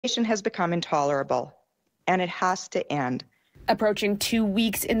has become intolerable, and it has to end. Approaching 2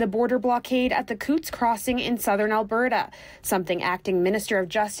 weeks in the border blockade at the Coutts crossing in southern Alberta, something Acting Minister of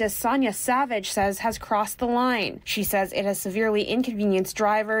Justice Sonia Savage says has crossed the line. She says it has severely inconvenienced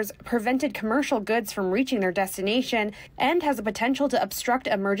drivers, prevented commercial goods from reaching their destination, and has the potential to obstruct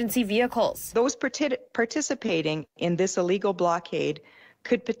emergency vehicles. Those participating in this illegal blockade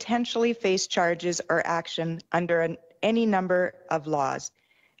could potentially face charges or action under any number of laws,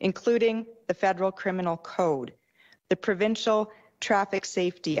 including the Federal Criminal Code, the Provincial Traffic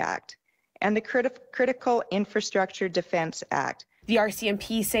Safety Act, and the Critical Infrastructure Defense Act. The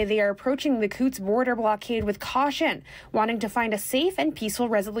RCMP say they are approaching the Coutts border blockade with caution, wanting to find a safe and peaceful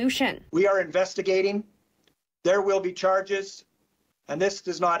resolution. We are investigating. There will be charges, and this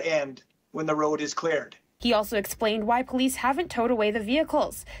does not end when the road is cleared. He also explained why police haven't towed away the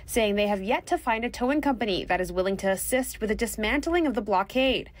vehicles, saying they have yet to find a towing company that is willing to assist with the dismantling of the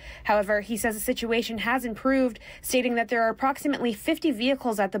blockade. However, he says the situation has improved, stating that there are approximately 50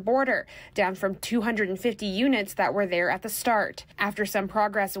 vehicles at the border, down from 250 units that were there at the start. After some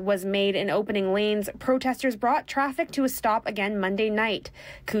progress was made in opening lanes, protesters brought traffic to a stop again Monday night.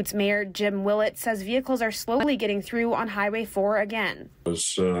 Coutts Mayor Jim Willett says vehicles are slowly getting through on Highway 4 again. It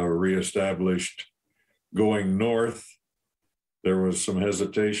was reestablished going north. There was some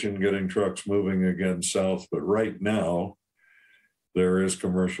hesitation getting trucks moving again south, but right now there is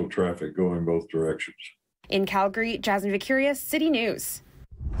commercial traffic going both directions. In Calgary, Jasmine Vickaryous, City News.